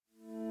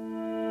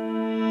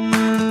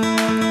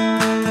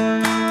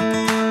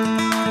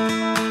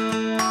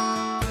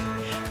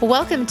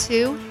Welcome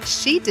to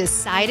She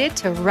Decided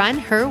to Run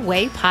Her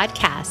Way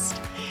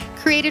podcast,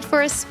 created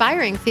for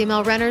aspiring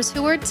female runners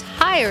who are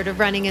tired of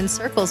running in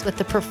circles with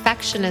the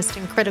perfectionist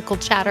and critical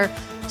chatter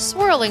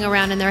swirling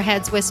around in their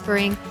heads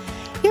whispering,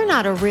 "You're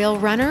not a real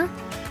runner.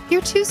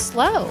 You're too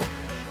slow.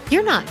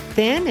 You're not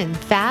thin and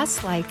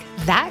fast like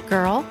that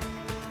girl."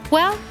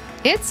 Well,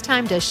 it's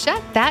time to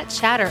shut that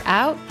chatter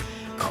out,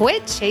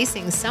 quit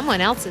chasing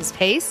someone else's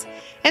pace,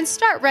 and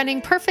start running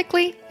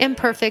perfectly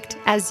imperfect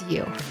as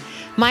you.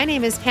 My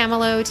name is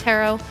Pamela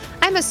Otero.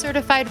 I'm a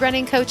certified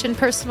running coach and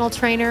personal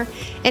trainer,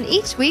 and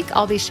each week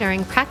I'll be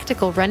sharing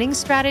practical running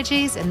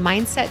strategies and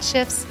mindset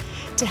shifts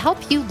to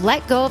help you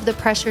let go of the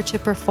pressure to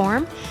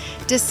perform,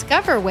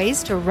 discover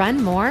ways to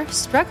run more,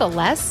 struggle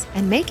less,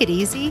 and make it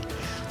easy,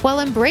 while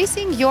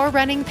embracing your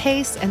running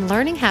pace and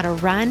learning how to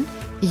run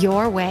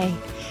your way.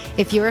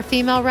 If you're a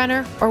female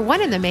runner or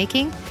one in the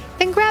making,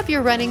 then grab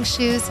your running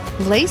shoes,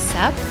 lace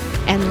up,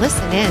 and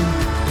listen in.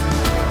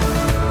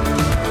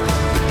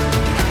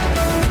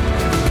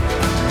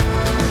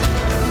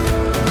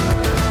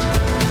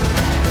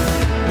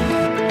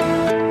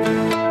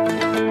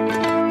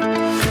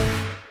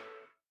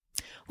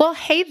 Well,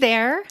 hey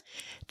there.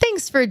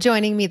 Thanks for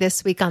joining me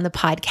this week on the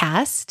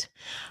podcast.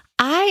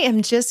 I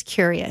am just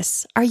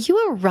curious, are you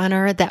a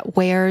runner that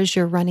wears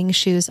your running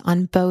shoes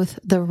on both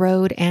the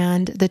road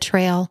and the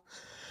trail?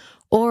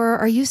 Or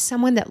are you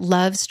someone that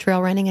loves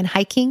trail running and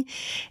hiking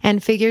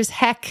and figures,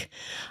 heck,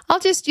 I'll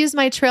just use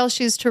my trail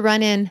shoes to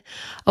run in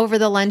over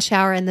the lunch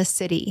hour in the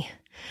city?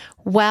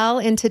 Well,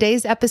 in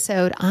today's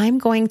episode, I'm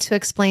going to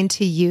explain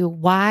to you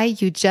why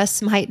you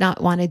just might not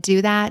want to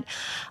do that,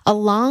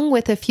 along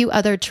with a few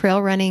other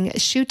trail running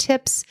shoe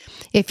tips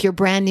if you're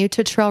brand new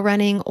to trail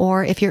running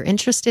or if you're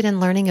interested in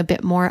learning a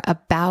bit more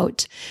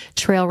about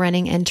trail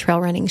running and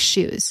trail running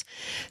shoes.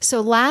 So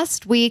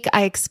last week,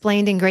 I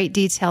explained in great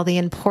detail the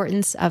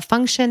importance of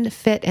function,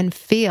 fit, and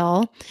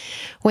feel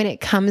when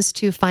it comes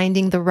to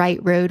finding the right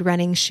road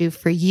running shoe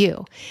for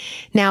you.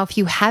 Now, if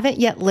you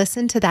haven't yet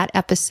listened to that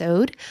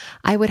episode,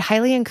 I would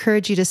highly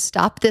encourage you to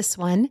stop this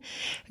one,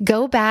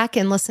 go back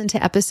and listen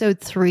to episode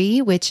 3,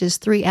 which is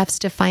 3 F's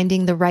to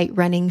finding the right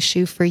running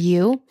shoe for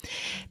you,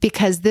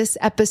 because this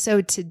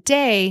episode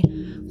today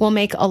will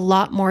make a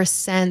lot more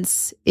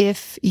sense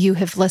if you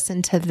have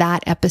listened to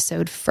that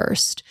episode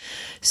first.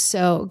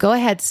 So go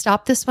ahead,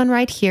 stop this one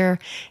right here,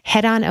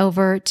 head on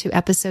over to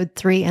episode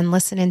 3 and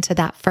listen into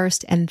that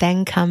first, and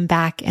then come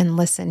back and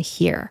listen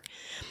here.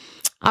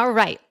 All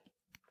right.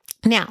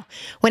 Now,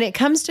 when it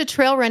comes to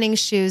trail running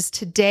shoes,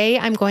 today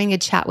I'm going to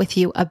chat with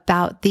you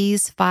about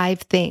these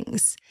 5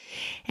 things.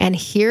 And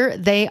here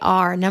they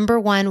are. Number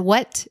 1,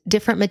 what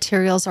different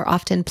materials are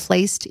often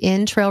placed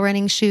in trail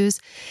running shoes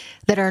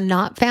that are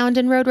not found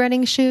in road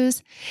running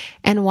shoes,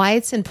 and why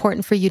it's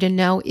important for you to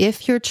know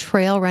if your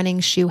trail running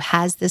shoe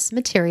has this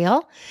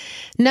material.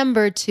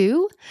 Number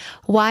 2,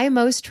 why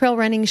most trail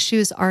running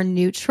shoes are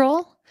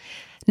neutral.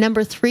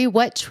 Number 3,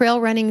 what trail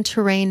running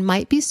terrain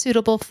might be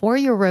suitable for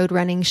your road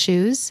running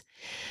shoes.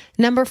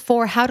 Number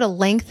 4, how to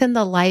lengthen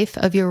the life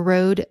of your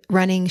road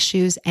running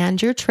shoes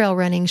and your trail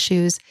running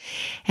shoes.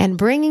 And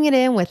bringing it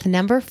in with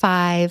number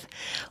 5,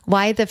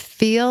 why the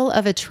feel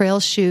of a trail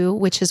shoe,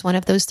 which is one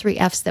of those 3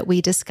 F's that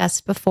we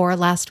discussed before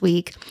last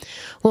week,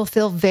 will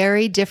feel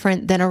very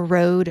different than a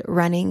road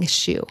running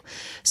shoe.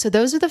 So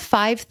those are the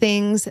 5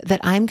 things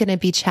that I'm going to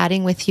be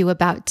chatting with you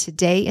about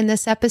today in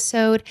this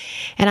episode.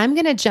 And I'm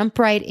going to jump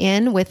right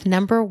in with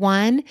number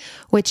 1,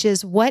 which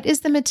is what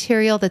is the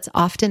material that's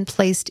often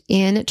placed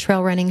in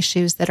trail running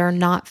shoes that are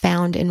not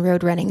found in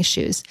road running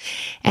shoes.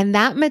 And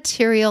that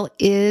material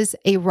is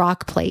a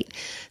rock plate.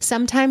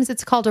 Sometimes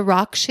it's called a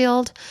rock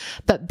shield,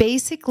 but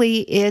basically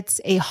it's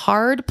a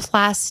hard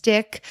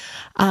plastic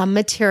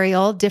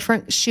material.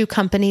 Different shoe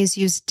companies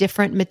use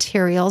different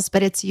materials,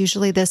 but it's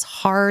usually this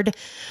hard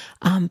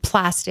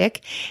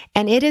plastic,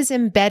 and it is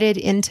embedded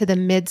into the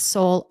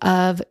midsole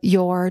of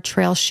your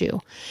trail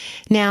shoe.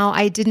 Now,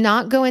 I did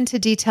not go into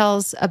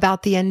details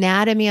about the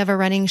anatomy of a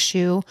running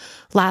shoe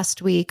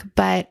last week,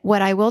 but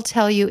what I will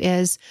tell you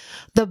is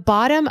the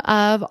bottom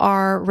of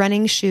our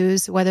running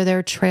shoes, whether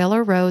they're trail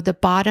or road, the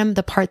bottom,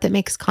 the part that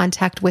makes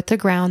contact with the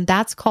ground,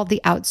 that's called the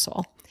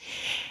outsole.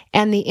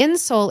 And the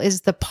insole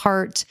is the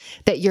part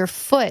that your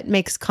foot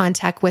makes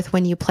contact with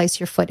when you place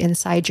your foot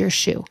inside your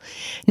shoe.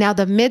 Now,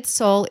 the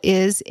midsole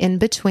is in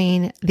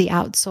between the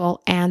outsole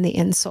and the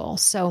insole.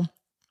 So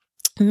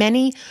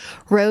many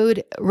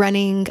road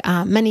running,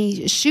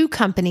 many shoe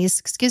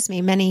companies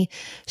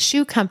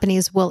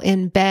will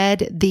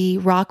embed the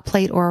rock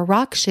plate or a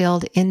rock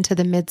shield into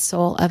the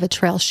midsole of a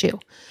trail shoe.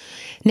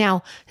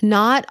 Now,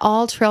 not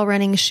all trail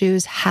running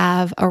shoes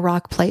have a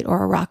rock plate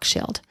or a rock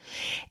shield.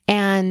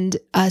 And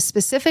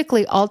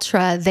specifically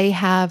Altra, they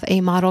have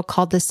a model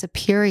called the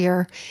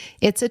Superior.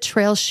 It's a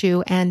trail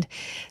shoe, and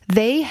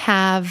they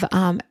have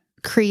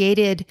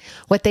created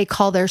what they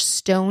call their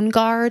Stone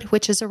Guard,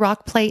 which is a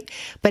rock plate,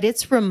 but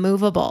it's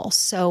removable.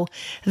 So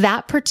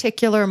that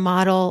particular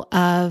model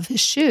of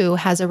shoe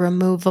has a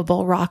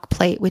removable rock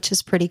plate, which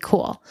is pretty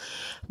cool.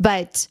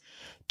 But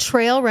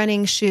trail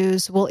running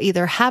shoes will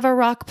either have a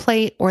rock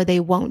plate or they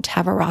won't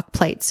have a rock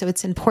plate. So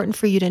it's important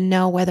for you to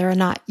know whether or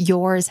not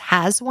yours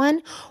has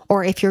one,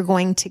 or if you're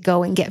going to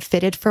go and get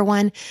fitted for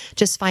one,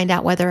 just find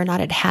out whether or not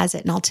it has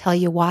it. And I'll tell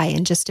you why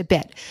in just a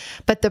bit.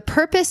 But the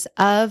purpose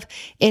of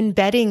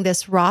embedding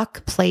this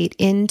rock plate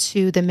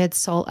into the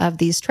midsole of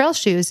these trail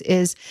shoes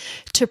is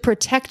to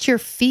protect your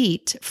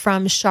feet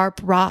from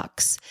sharp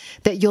rocks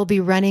that you'll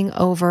be running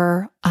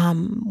over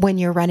when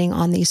you're running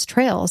on these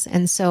trails.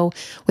 And so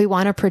we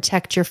want to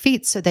protect your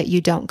feet so that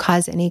you don't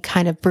cause any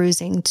kind of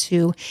bruising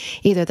to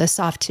either the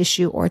soft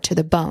tissue or to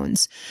the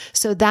bones.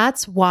 So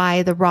that's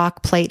why the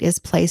rock plate is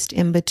placed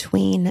in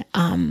between,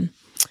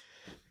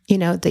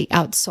 the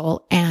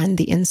outsole and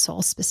the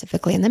insole,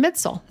 specifically in the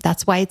midsole.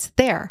 That's why it's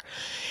there.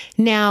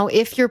 Now,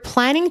 if you're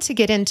planning to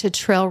get into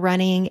trail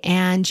running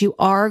and you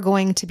are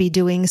going to be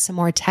doing some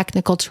more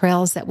technical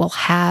trails that will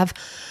have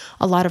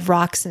a lot of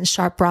rocks and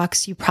sharp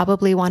rocks, you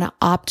probably want to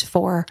opt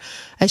for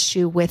a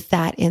shoe with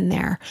that in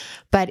there.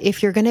 But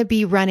if you're going to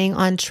be running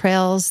on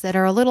trails that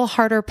are a little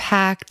harder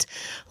packed,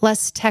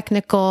 less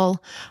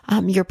technical,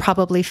 you're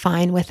probably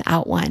fine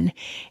without one.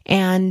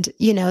 And,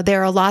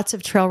 there are lots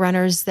of trail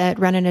runners that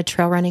run in a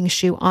trail running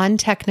shoe on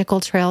technical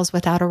trails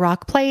without a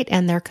rock plate,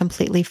 and they're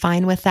completely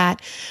fine with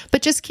that.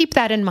 But just keep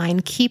that in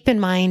mind. Keep in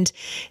mind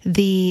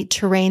the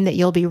terrain that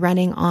you'll be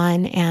running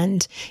on,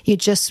 and you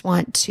just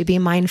want to be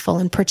mindful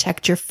and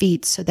protect your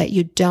feet so that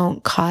you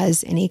don't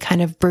cause any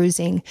kind of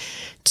bruising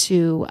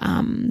to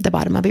the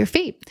bottom of your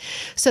feet.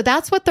 So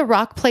that's what the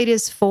rock plate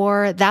is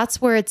for.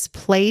 That's where it's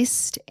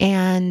placed.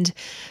 And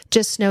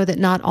just know that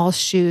not all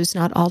shoes,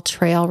 not all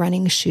trail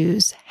running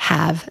shoes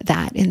have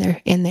that in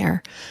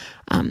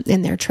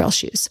their trail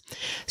shoes.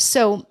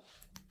 So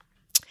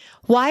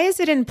why is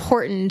it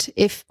important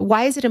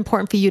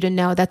for you to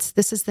know?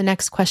 This is the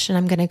next question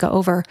I'm going to go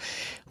over.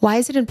 Why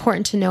is it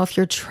important to know if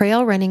your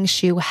trail running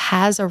shoe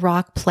has a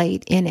rock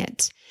plate in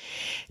it?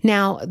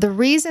 Now, the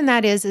reason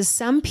that is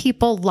some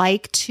people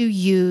like to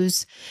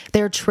use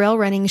their trail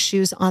running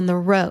shoes on the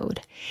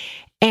road.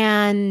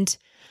 And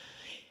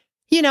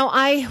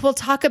I will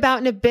talk about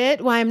in a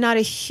bit why I'm not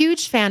a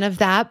huge fan of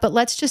that, but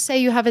let's just say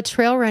you have a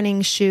trail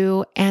running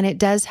shoe and it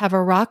does have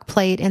a rock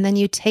plate, and then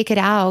you take it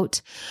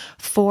out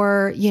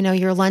for,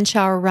 your lunch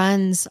hour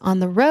runs on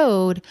the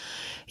road.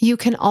 You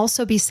can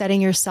also be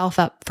setting yourself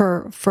up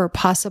for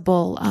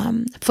possible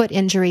foot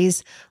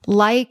injuries,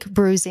 like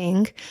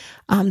bruising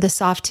the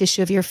soft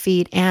tissue of your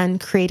feet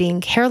and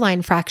creating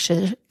hairline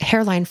fractures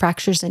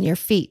in your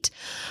feet.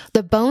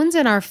 The bones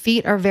in our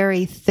feet are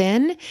very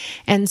thin,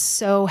 and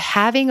so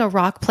having a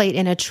rock plate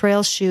in a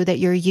trail shoe that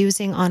you're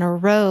using on a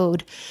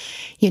road,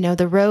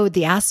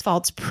 the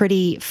asphalt's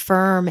pretty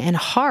firm and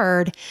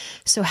hard.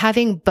 So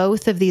having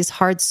both of these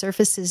hard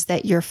surfaces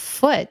that your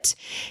foot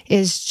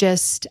is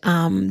just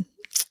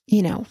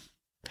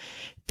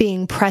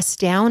being pressed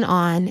down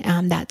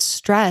on, that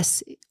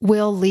stress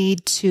will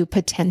lead to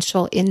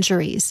potential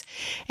injuries.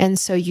 And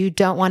so you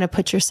don't want to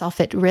put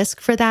yourself at risk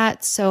for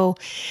that. So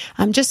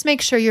just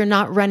make sure you're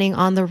not running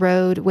on the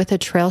road with a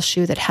trail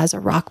shoe that has a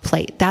rock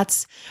plate.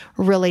 That's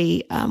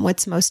really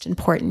what's most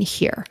important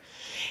here.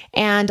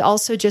 And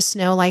also just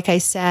know, like I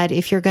said,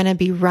 if you're going to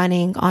be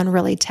running on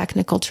really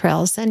technical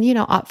trails, then,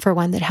 opt for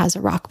one that has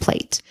a rock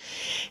plate.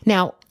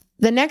 Now,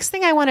 the next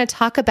thing I want to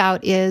talk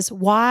about is,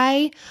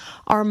 why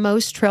are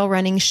most trail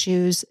running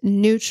shoes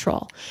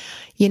neutral?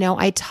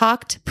 I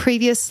talked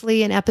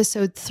previously in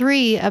episode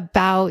 3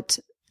 about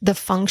the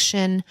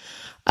function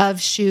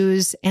of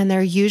shoes, and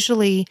they're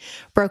usually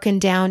broken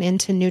down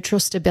into neutral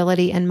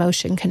stability and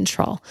motion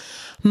control.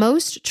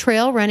 Most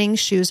trail running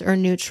shoes are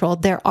neutral.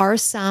 There are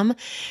some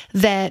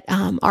that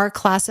are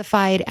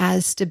classified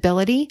as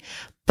stability,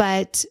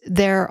 but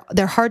they're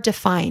hard to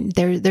find.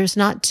 There's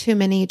not too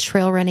many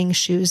trail running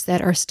shoes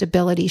that are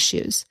stability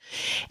shoes.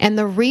 And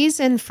the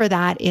reason for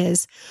that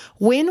is,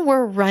 when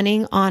we're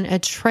running on a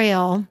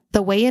trail,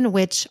 the way in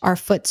which our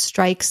foot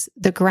strikes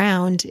the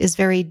ground is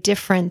very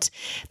different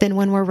than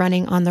when we're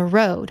running on the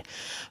road.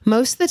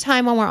 Most of the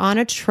time when we're on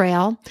a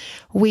trail,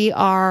 we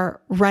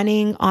are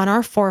running on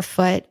our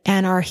forefoot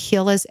and our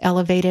heel is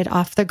elevated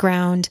off the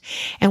ground,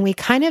 and we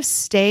kind of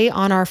stay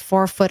on our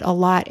forefoot a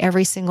lot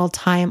every single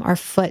time our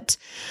foot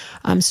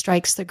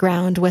strikes the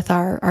ground with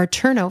our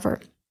turnover.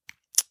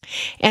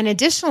 And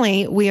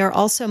additionally, we are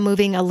also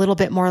moving a little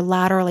bit more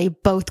laterally,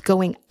 both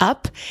going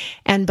up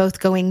and both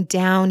going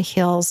down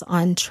hills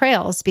on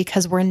trails,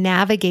 because we're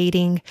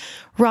navigating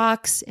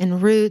rocks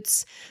and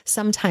roots,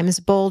 sometimes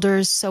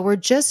boulders. So we're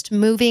just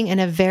moving in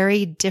a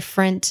very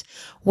different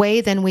way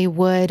than we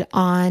would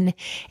on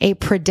a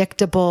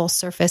predictable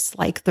surface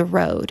like the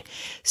road.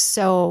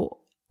 So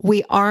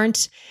we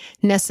aren't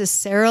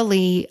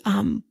necessarily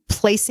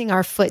placing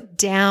our foot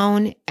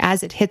down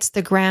as it hits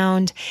the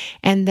ground.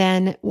 And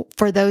then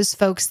for those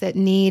folks that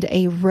need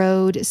a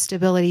road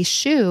stability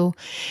shoe,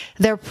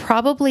 they're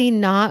probably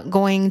not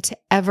going to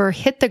ever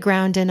hit the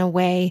ground in a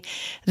way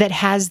that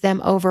has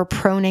them over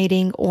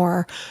pronating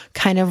or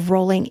kind of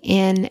rolling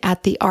in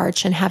at the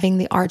arch and having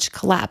the arch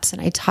collapse.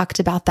 And I talked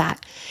about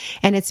that.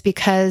 And it's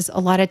because a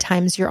lot of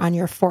times you're on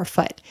your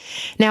forefoot.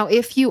 Now,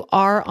 if you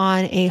are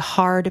on a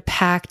hard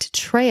packed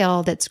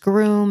trail that's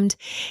groomed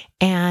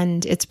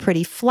and it's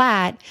pretty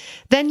flat,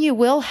 then you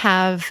will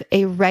have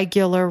a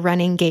regular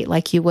running gait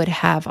like you would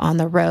have on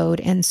the road.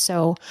 And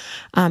so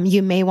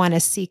you may want to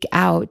seek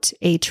out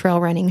a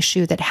trail running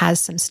shoe that has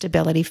some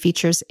stability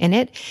features in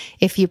it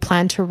if you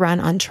plan to run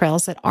on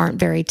trails that aren't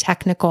very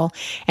technical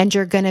and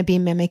you're going to be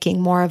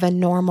mimicking more of a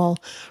normal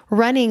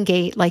running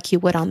gait like you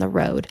would on the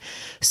road.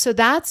 So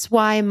that's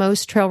why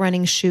most trail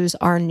running shoes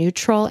are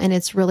neutral, and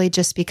it's really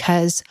just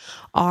because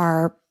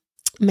our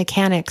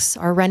mechanics,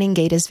 our running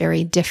gait is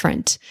very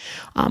different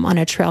on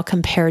a trail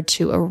compared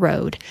to a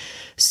road.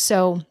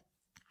 So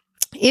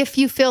if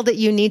you feel that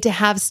you need to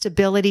have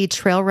stability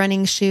trail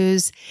running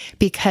shoes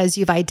because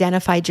you've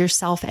identified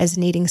yourself as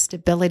needing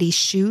stability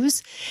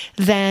shoes,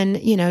 then,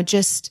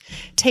 just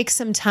take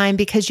some time,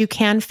 because you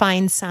can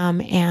find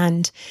some,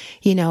 and,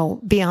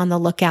 be on the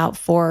lookout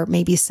for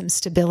maybe some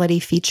stability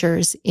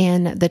features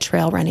in the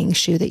trail running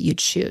shoe that you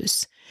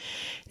choose.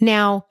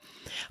 Now,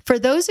 for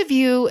those of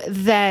you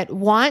that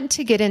want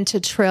to get into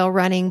trail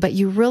running, but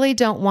you really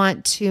don't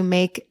want to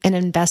make an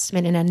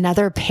investment in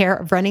another pair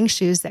of running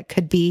shoes that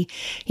could be,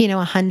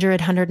 $100,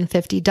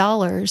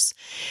 $150,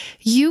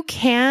 you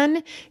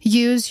can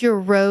use your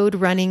road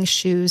running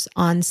shoes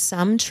on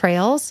some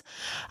trails.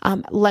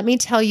 Let me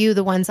tell you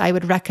the ones I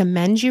would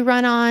recommend you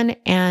run on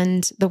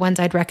and the ones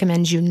I'd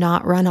recommend you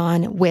not run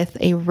on with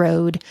a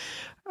road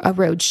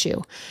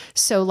shoe.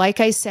 So like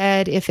I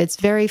said, if it's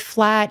very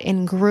flat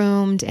and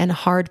groomed and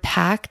hard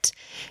packed,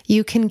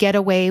 you can get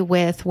away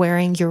with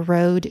wearing your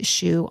road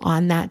shoe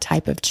on that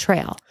type of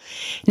trail.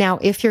 Now,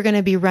 if you're going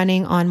to be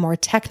running on more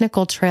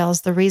technical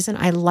trails, the reason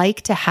I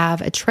like to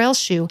have a trail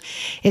shoe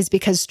is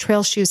because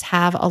trail shoes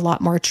have a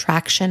lot more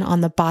traction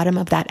on the bottom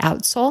of that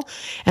outsole.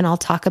 And I'll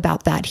talk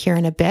about that here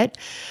in a bit.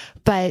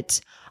 But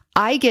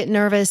I get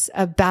nervous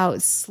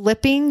about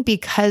slipping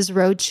because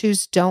road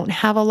shoes don't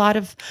have a lot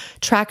of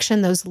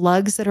traction. Those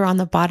lugs that are on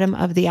the bottom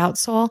of the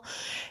outsole,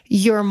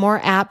 you're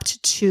more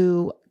apt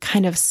to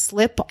kind of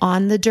slip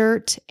on the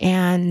dirt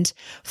and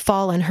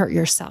fall and hurt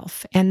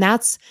yourself. And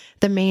that's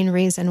the main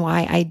reason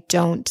why I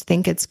don't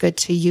think it's good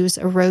to use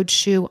a road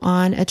shoe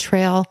on a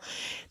trail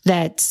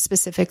that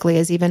specifically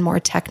is even more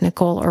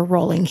technical or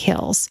rolling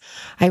hills.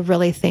 I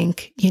really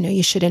think,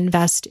 you should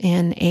invest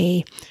in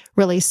a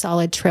really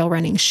solid trail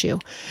running shoe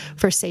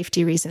for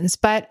safety reasons.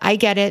 But I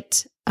get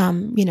it.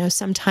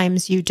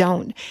 Sometimes you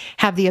don't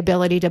have the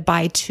ability to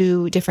buy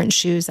two different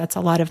shoes. That's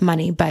a lot of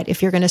money. But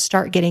if you're going to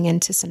start getting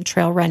into some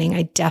trail running,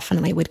 I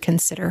definitely would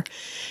consider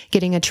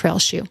getting a trail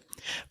shoe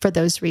for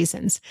those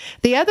reasons.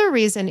 The other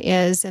reason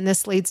is, and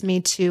this leads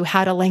me to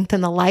how to lengthen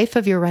the life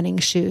of your running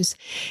shoes.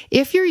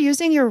 If you're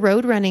using your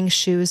road running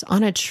shoes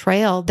on a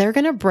trail, they're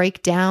going to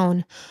break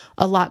down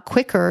a lot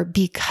quicker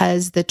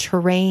because the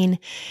terrain,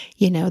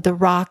 the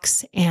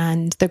rocks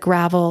and the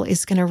gravel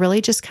is going to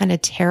really just kind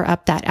of tear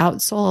up that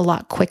outsole a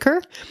lot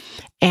quicker.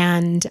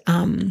 And,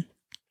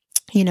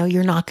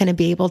 you're not going to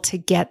be able to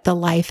get the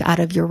life out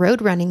of your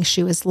road running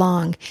shoe as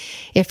long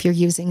if you're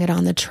using it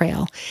on the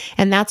trail.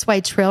 And that's why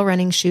trail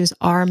running shoes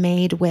are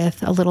made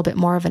with a little bit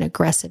more of an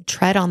aggressive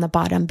tread on the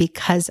bottom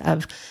because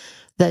of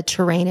the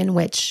terrain in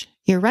which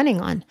you're running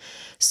on.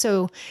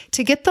 So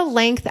to get the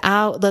length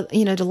out,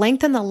 to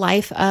lengthen the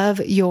life of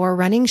your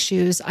running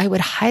shoes, I would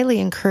highly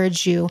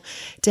encourage you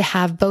to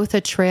have both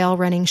a trail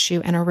running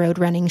shoe and a road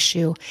running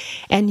shoe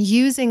and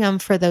using them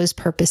for those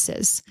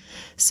purposes.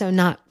 So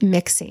not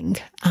mixing.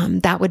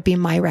 That would be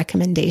my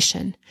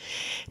recommendation.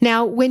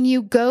 Now, when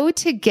you go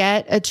to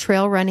get a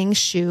trail running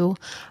shoe,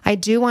 I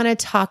do want to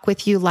talk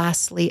with you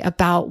lastly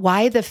about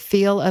why the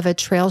feel of a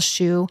trail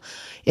shoe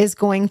is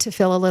going to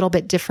feel a little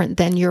bit different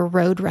than your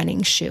road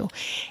running shoe.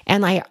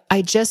 And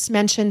I just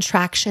mentioned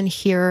traction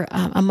here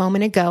a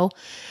moment ago.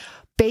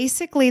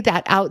 Basically,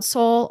 that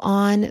outsole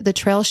on the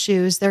trail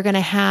shoes, they're going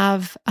to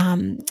have,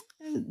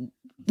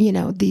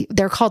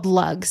 they're called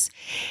lugs.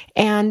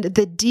 And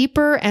the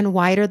deeper and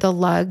wider the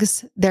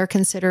lugs, they're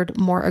considered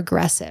more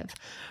aggressive.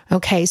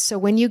 Okay, so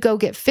when you go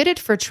get fitted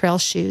for trail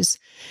shoes,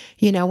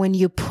 when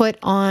you put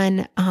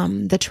on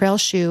the trail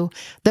shoe,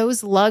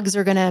 those lugs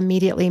are going to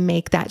immediately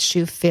make that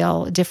shoe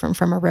feel different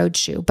from a road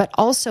shoe. But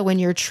also when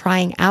you're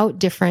trying out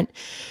different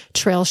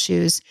trail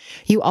shoes,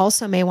 you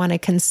also may want to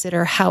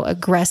consider how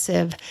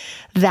aggressive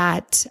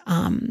that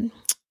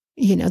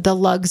the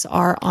lugs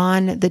are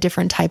on the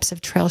different types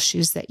of trail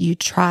shoes that you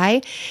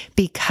try,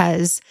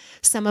 because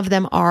some of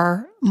them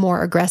are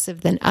more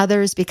aggressive than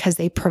others because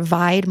they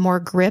provide more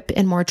grip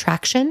and more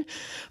traction.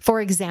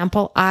 For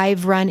example,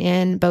 I've run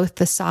in both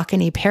the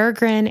Saucony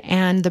Peregrine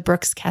and the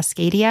Brooks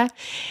Cascadia,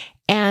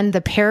 And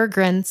the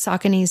Peregrine,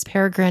 Saucony's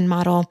Peregrine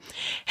model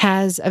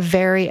has a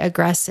very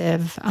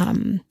aggressive,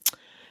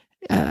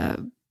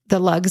 the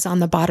lugs on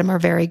the bottom are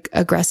very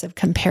aggressive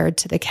compared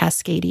to the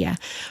Cascadia.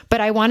 But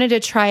I wanted to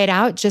try it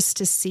out just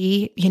to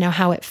see,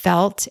 how it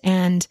felt.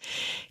 And,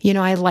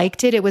 I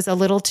liked it. It was a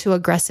little too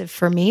aggressive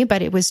for me,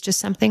 but it was just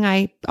something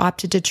I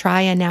opted to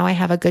try. And now I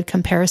have a good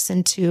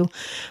comparison to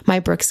my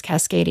Brooks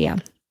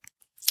Cascadia.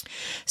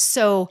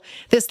 So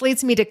this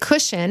leads me to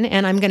cushion,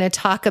 and I'm going to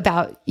talk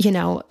about,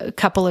 a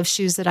couple of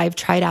shoes that I've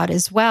tried out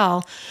as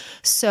well.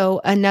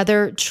 So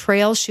another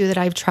trail shoe that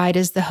I've tried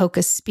is the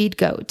Hoka Speed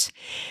Goat.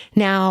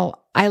 Now,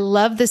 I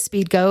love the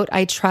Speed Goat.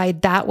 I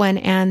tried that one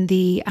and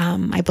the,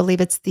 I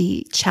believe it's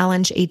the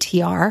Challenge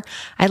ATR.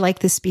 I like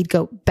the Speed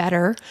Goat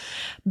better.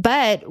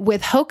 But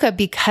with Hoka,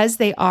 because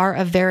they are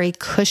a very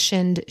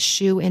cushioned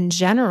shoe in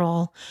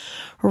general,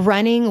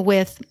 running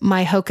with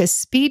my Hoka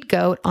Speed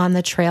Goat on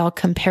the trail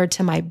compared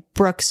to my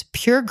Brooks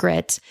Pure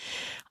Grit,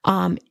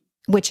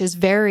 which is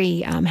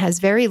has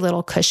very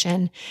little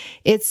cushion,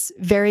 it's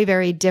very,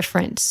 very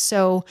different.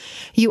 So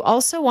you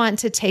also want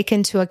to take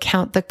into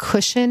account the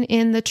cushion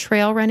in the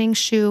trail running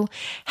shoe,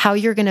 how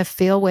you're going to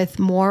feel with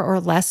more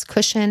or less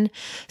cushion.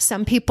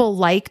 Some people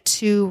like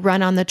to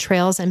run on the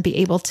trails and be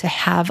able to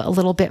have a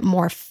little bit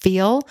more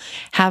feel,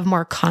 have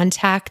more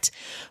contact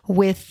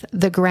with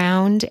the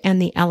ground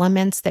and the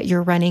elements that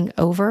you're running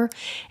over.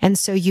 And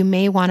so you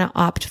may want to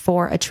opt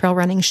for a trail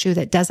running shoe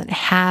that doesn't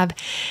have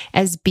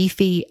as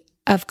beefy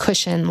of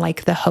cushion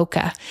like the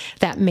Hoka.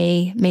 That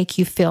may make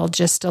you feel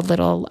just a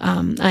little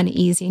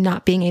uneasy,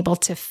 not being able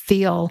to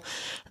feel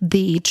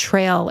the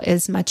trail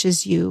as much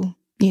as you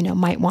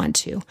might want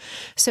to.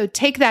 So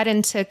take that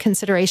into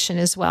consideration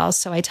as well.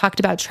 So I talked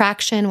about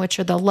traction, which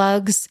are the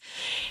lugs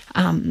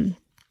on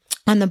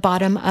the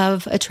bottom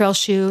of a trail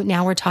shoe.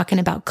 Now we're talking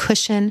about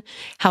cushion.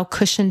 How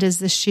cushioned is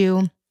the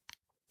shoe?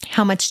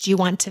 How much do you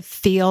want to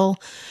feel,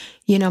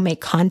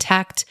 make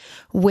contact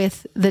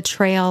with the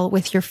trail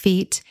with your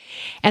feet?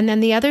 And then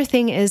the other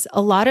thing is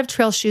a lot of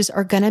trail shoes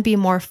are going to be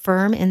more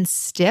firm and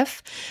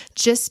stiff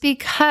just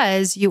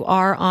because you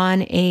are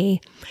on a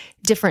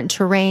different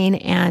terrain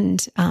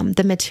and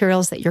the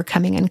materials that you're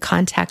coming in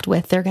contact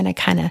with, they're going to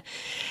kind of,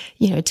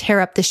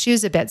 tear up the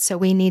shoes a bit. So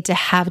we need to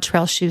have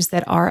trail shoes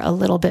that are a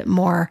little bit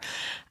more,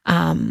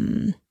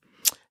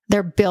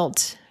 they're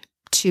built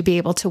to be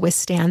able to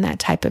withstand that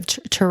type of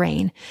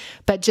terrain.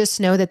 But just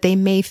know that they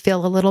may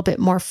feel a little bit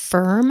more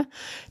firm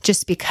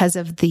just because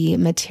of the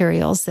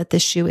materials that the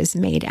shoe is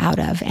made out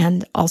of,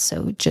 and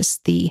also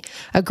just the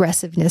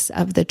aggressiveness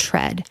of the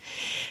tread.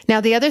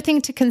 Now, the other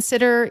thing to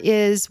consider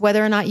is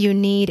whether or not you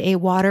need a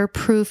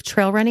waterproof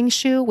trail running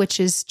shoe, which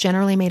is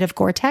generally made of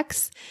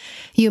Gore-Tex.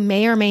 You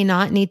may or may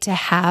not need to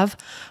have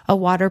a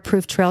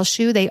waterproof trail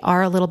shoe. They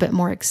are a little bit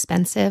more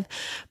expensive,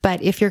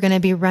 but if you're going to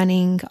be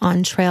running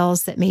on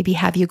trails that maybe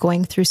have you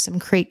going through some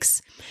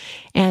creeks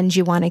and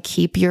you want to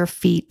keep your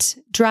feet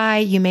dry,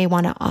 you may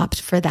want to opt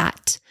for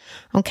that.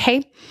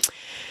 Okay.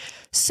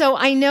 So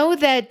I know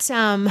that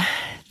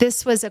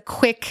this was a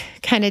quick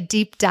kind of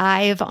deep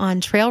dive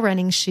on trail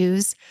running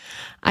shoes.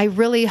 I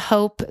really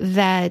hope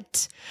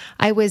that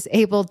I was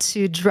able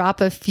to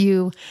drop a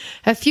few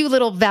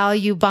little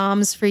value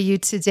bombs for you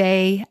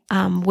today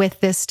with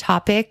this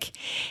topic.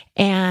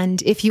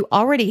 And if you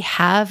already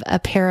have a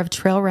pair of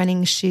trail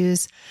running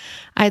shoes,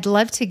 I'd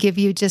love to give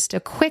you just a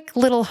quick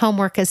little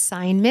homework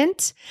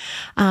assignment.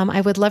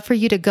 I would love for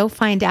you to go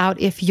find out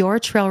if your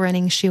trail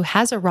running shoe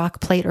has a rock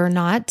plate or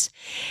not.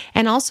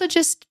 And also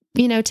just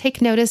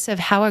take notice of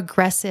how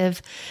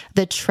aggressive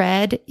the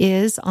tread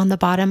is on the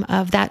bottom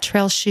of that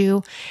trail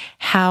shoe,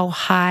 how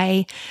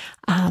high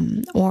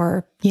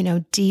or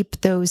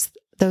deep those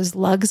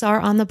lugs are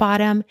on the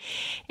bottom,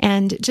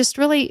 and just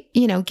really,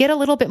 get a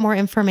little bit more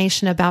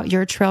information about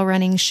your trail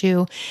running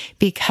shoe,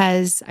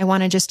 because I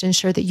want to just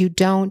ensure that you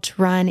don't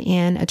run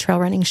in a trail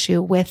running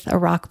shoe with a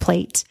rock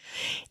plate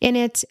in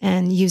it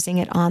and using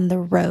it on the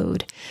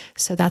road.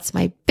 So that's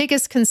my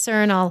biggest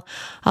concern. I'll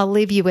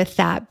leave you with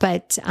that.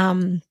 But,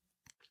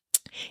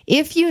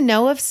 if you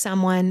know of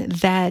someone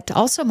that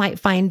also might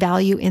find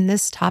value in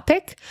this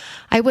topic,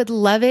 I would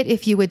love it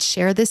if you would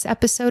share this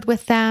episode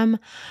with them.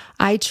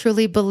 I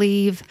truly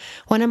believe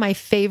one of my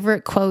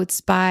favorite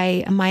quotes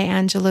by Maya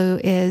Angelou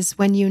is,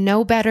 "When you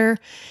know better,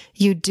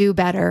 you do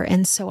better."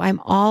 And so I'm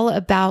all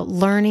about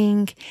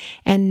learning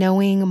and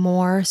knowing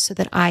more so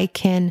that I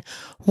can,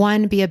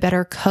 one, be a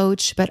better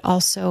coach, but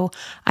also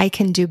I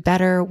can do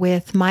better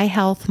with my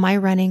health, my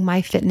running,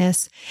 my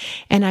fitness.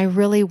 And I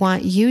really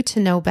want you to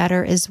know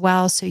better as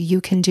well, so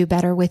you can do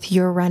better with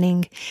your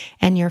running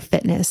and your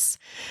fitness.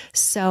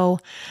 So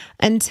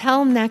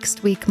until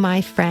next week,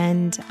 my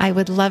friend, I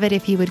would love it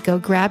if you would go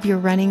grab your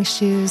running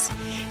shoes,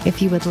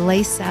 if you would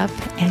lace up,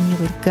 and you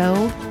would go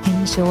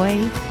enjoy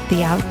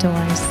the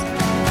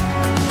outdoors.